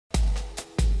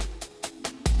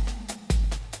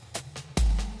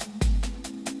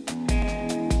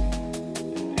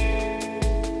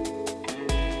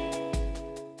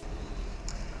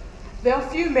there are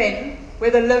few men,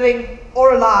 whether living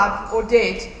or alive or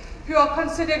dead, who are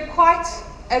considered quite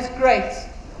as great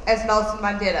as Nelson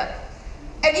Mandela.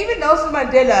 And even Nelson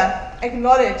Mandela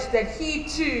acknowledged that he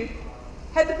too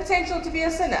had the potential to be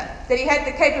a sinner, that he had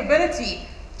the capability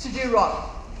to do wrong.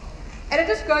 And it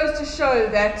just goes to show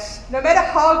that no matter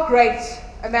how great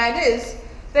a man is,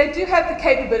 they do have the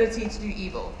capability to do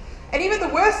evil. And even the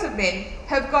worst of men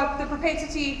have got the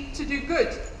propensity to do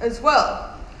good as well.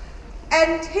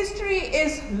 And history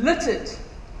is littered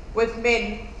with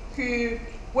men who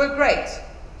were great,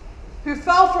 who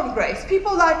fell from grace.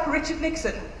 People like Richard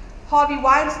Nixon, Harvey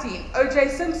Weinstein,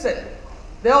 O.J. Simpson.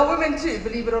 They are women too,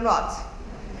 believe it or not.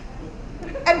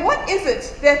 And what is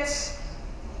it that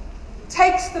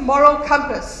takes the moral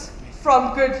compass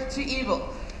from good to evil?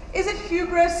 Is it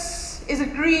hubris? Is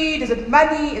it greed? Is it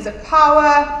money? Is it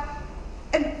power?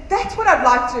 And that's what I'd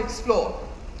like to explore.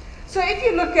 So if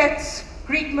you look at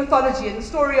Greek mythology and the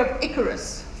story of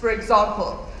Icarus, for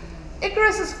example,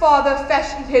 Icarus's father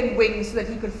fashioned him wings so that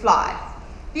he could fly.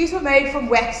 These were made from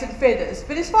wax and feathers,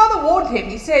 but his father warned him.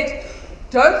 He said,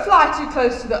 don't fly too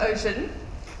close to the ocean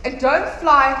and don't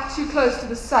fly too close to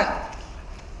the sun,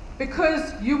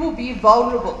 because you will be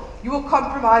vulnerable. You will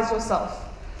compromise yourself.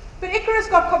 But Icarus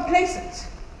got complacent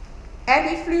and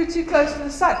he flew too close to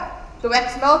the sun. The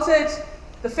wax melted,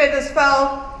 the feathers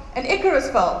fell, and Icarus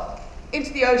fell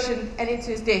into the ocean and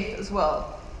into his death as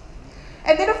well.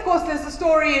 And then, of course, there's the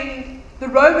story in the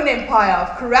Roman Empire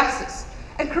of Crassus.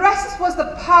 And Crassus was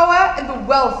the power and the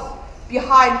wealth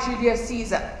behind Julius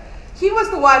Caesar. He was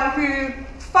the one who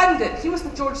funded, he was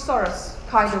the George Soros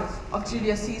kind of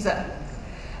Julius Caesar.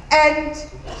 And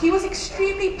he was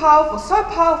extremely powerful, so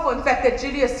powerful, in fact, that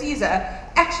Julius Caesar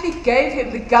actually gave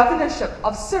him the governorship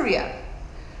of Syria.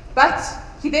 But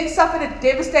he then suffered a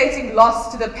devastating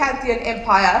loss to the Parthian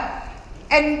Empire,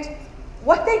 and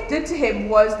what they did to him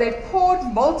was they poured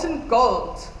molten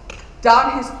gold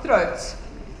down his throat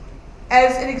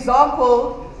as an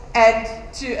example and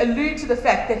to allude to the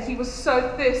fact that he was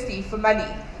so thirsty for money.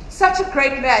 Such a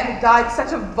great man who died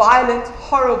such a violent,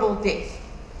 horrible death.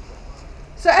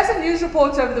 So as a news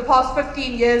reporter over the past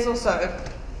 15 years or so,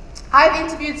 I've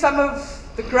interviewed some of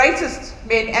the greatest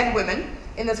men and women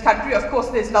in this country. Of course,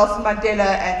 there's Nelson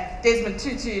Mandela and Desmond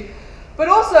Tutu, but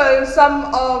also some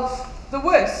of the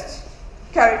worst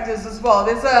characters as well.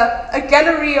 There's a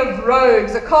gallery of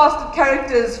rogues, a cast of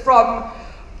characters from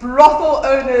brothel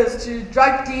owners to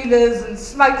drug dealers and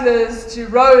smugglers to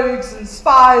rogues and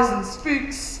spies and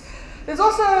spooks. There's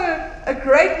also a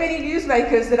great many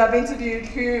newsmakers that I've interviewed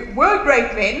who were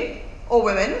great men or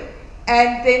women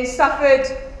and then suffered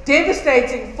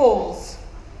devastating falls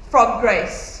from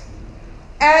grace.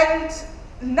 And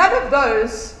none of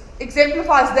those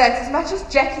exemplifies that as much as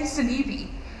Jackie Selebi.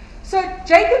 So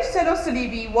Jacob Selo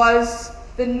Selebi was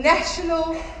the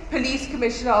National Police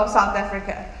Commissioner of South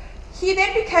Africa. He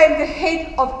then became the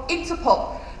head of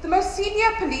Interpol, the most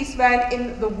senior policeman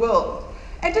in the world.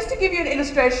 And just to give you an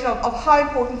illustration of how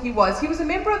important he was a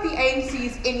member of the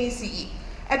ANC's NECE.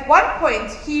 At one point,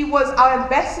 he was our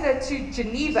ambassador to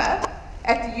Geneva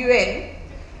at the UN.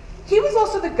 He was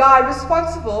also the guy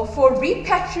responsible for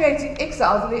repatriating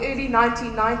exiles in the early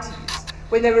 1990s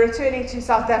when they were returning to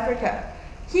South Africa.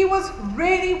 He was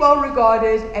really well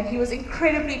regarded and he was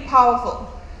incredibly powerful.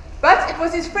 But it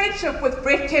was his friendship with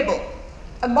Brett Keble,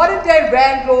 a modern day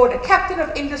landlord, a captain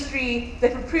of industry,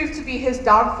 that would prove to be his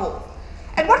downfall.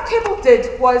 And what Keble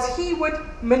did was he would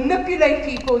manipulate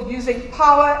people using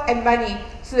power and money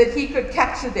so that he could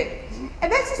capture them.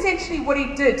 And that's essentially what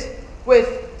he did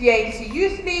with the ANC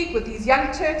Youth League, with these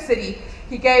young Turks that he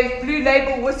gave blue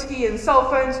label whiskey and cell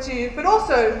phones to, but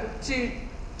also to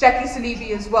Jackie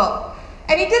Selebi as well.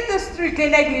 And he did this through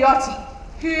Glen Agliotti,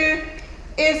 who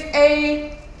is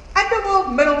a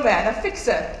underworld middleman, a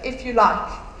fixer, if you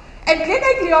like. And Glen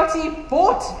Agliotti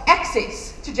bought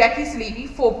access to Jackie Selebi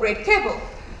for Brett Keble.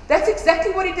 That's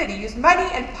exactly what he did. He used money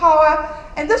and power,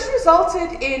 and this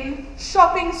resulted in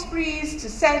shopping sprees to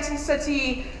Sandton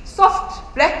City, soft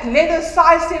black leather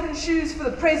size 7 shoes for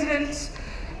the president,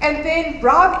 and then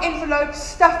brown envelopes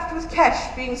stuffed with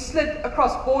cash being slid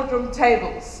across boardroom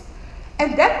tables.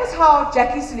 And that was how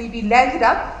Jackie Selebi landed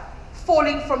up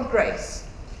falling from grace.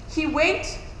 He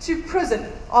went to prison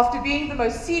after being the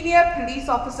most senior police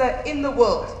officer in the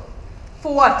world.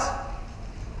 For what?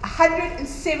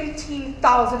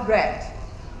 117,000 rand.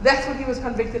 That's what he was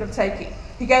convicted of taking.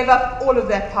 He gave up all of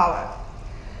that power.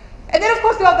 And then, of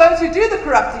course, there are those who do the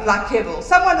corrupting like Keble.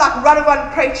 Someone like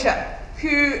Radovan Krejicir, who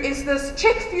is this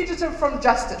Czech fugitive from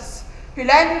justice, who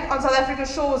landed on South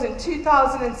Africa's shores in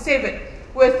 2007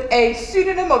 with a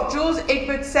pseudonym of Jules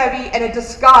Egbert Savvy and a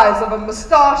disguise of a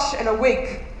moustache and a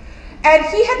wig. And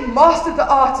he had mastered the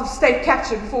art of state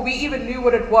capture before we even knew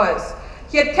what it was.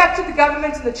 He had captured the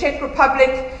government in the Czech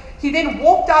Republic. He then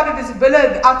walked out of his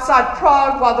villa outside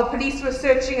Prague while the police were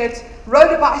searching it,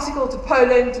 rode a bicycle to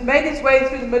Poland, made his way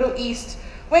through the Middle East,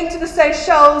 went to the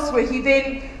Seychelles, where he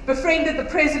then befriended the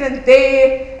president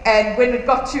there, and when it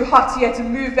got too hot, he had to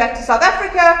move back to South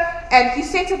Africa, and he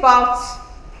set about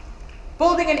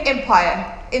building an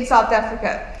empire in South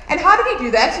Africa. And how did he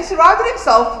do that? He surrounded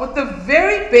himself with the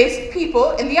very best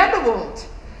people in the underworld.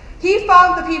 He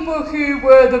found the people who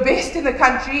were the best in the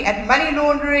country at money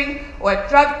laundering, or at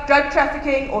drug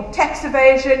trafficking, or tax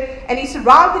evasion, and he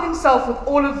surrounded himself with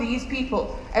all of these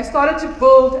people and started to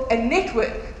build a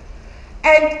network.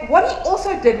 And what he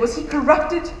also did was he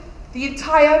corrupted the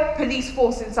entire police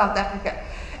force in South Africa.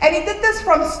 And he did this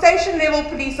from station level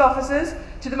police officers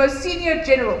to the most senior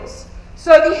generals.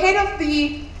 So the head of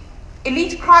the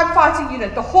elite crime fighting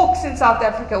unit, the Hawks in South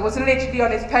Africa, was allegedly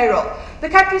on his payroll. The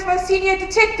country's most senior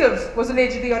detective was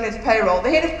allegedly on his payroll.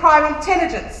 The head of crime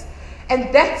intelligence.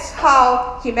 And that's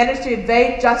how he managed to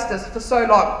evade justice for so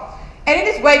long. And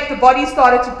in his wake, the bodies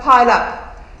started to pile up.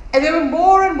 And there were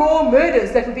more and more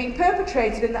murders that were being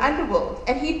perpetrated in the underworld.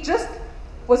 And he just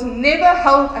was never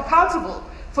held accountable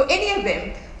for any of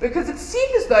them, because it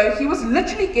seemed as though he was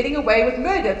literally getting away with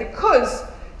murder because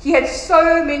he had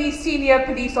so many senior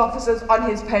police officers on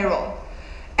his payroll.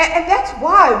 And that's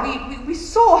why we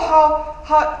saw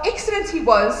how excellent he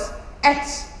was at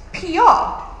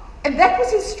PR. And that was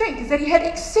his strength, is that he had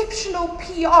exceptional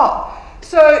PR.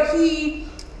 So he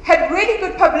had really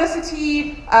good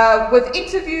publicity with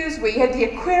interviews where he had the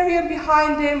aquarium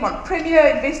behind him on premier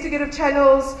investigative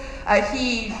channels.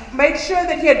 He made sure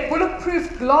that he had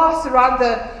bulletproof glass around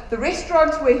the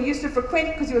restaurant where he used to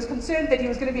frequent because he was concerned that he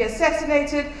was going to be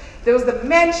assassinated. There was the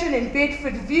mansion in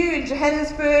Bedford View in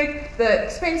Johannesburg, the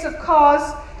expensive cars.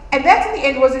 And that in the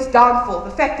end was his downfall,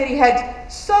 the fact that he had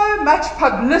so much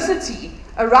publicity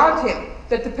around him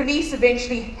that the police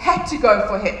eventually had to go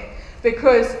for him,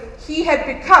 because he had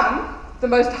become the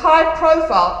most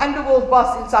high-profile underworld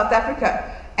boss in South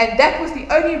Africa. And that was the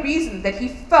only reason that he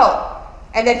fell,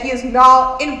 and that he is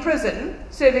now in prison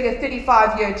serving a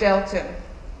 35-year jail term.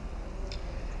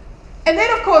 And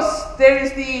then, of course, there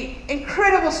is the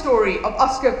incredible story of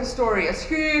Oscar Pistorius,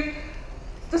 who,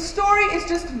 the story is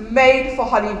just made for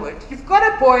Hollywood. You've got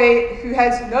a boy who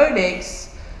has no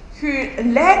legs, who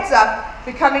lands up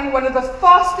becoming one of the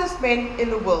fastest men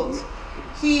in the world.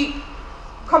 He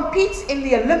competes in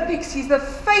the Olympics. He's the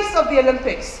face of the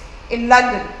Olympics in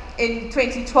London in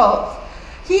 2012.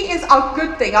 He is our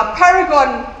good thing, our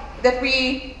paragon that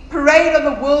we parade on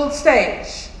the world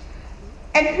stage.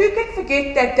 And who can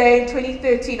forget that day in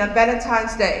 2013 on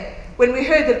Valentine's Day when we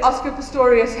heard that Oscar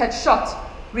Pistorius had shot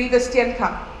Reeva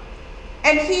Steenkamp.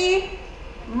 And he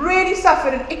really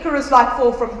suffered an Icarus-like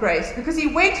fall from grace, because he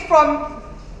went from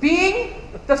being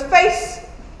the face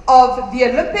of the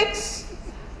Olympics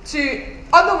to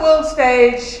on the world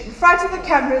stage, in front of the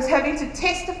cameras, having to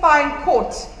testify in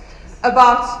court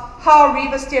about how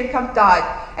Reeva Steenkamp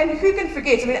died. And who can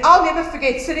forget? I mean, I'll never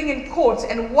forget sitting in court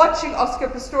and watching Oscar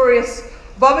Pistorius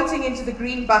vomiting into the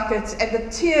green bucket, and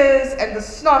the tears and the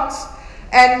snot.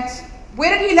 And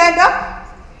where did he land up?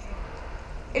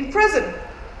 In prison,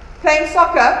 playing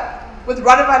soccer with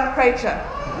Radovan Krejicir.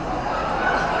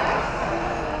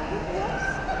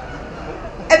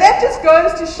 And that just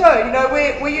goes to show, you know,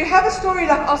 where you have a story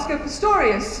like Oscar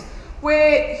Pistorius,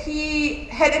 where he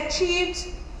had achieved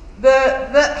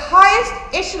the highest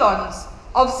echelons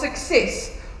of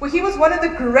success, where he was one of the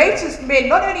greatest men,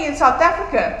 not only in South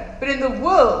Africa, but in the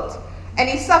world. And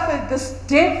he suffered this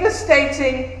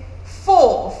devastating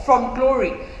fall from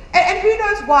glory. And who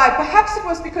knows why? Perhaps it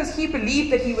was because he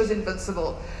believed that he was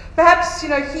invincible. Perhaps, you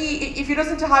know, if you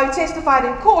listen to how he testified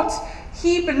in court,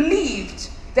 he believed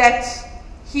that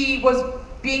he was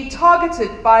being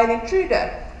targeted by an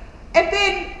intruder. And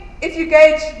then, if you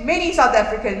gauge many South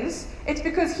Africans, it's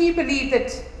because he believed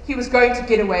that he was going to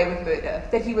get away with murder,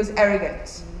 that he was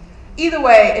arrogant. Either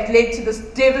way, it led to this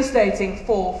devastating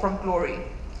fall from glory.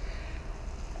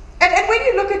 And when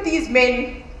you look at these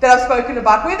men that I've spoken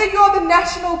about, whether you're the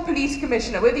National Police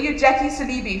Commissioner, whether you're Jackie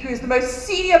Selebi, who is the most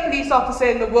senior police officer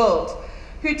in the world,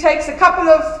 who takes a couple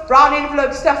of brown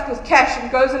envelopes stuffed with cash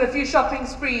and goes on a few shopping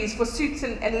sprees for suits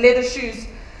and leather shoes,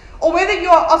 or whether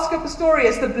you're Oscar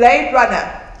Pistorius, the Blade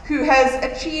Runner, who has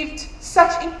achieved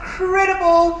such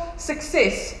incredible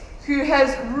success, who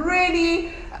has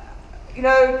really, you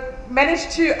know,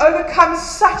 managed to overcome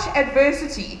such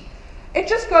adversity. It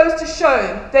just goes to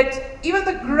show that even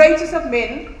the greatest of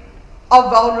men are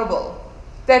vulnerable.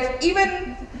 That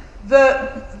even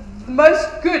the most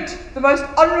good, the most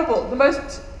honorable, the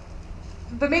most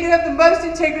the men who have the most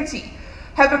integrity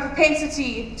have a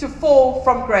propensity to fall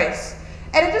from grace.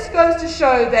 And it just goes to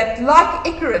show that, like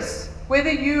Icarus,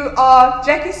 whether you are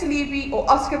Jackie Selebi or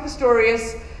Oscar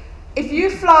Pistorius, if you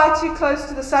fly too close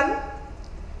to the sun,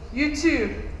 you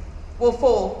too will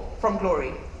fall from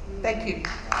glory. Thank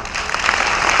you.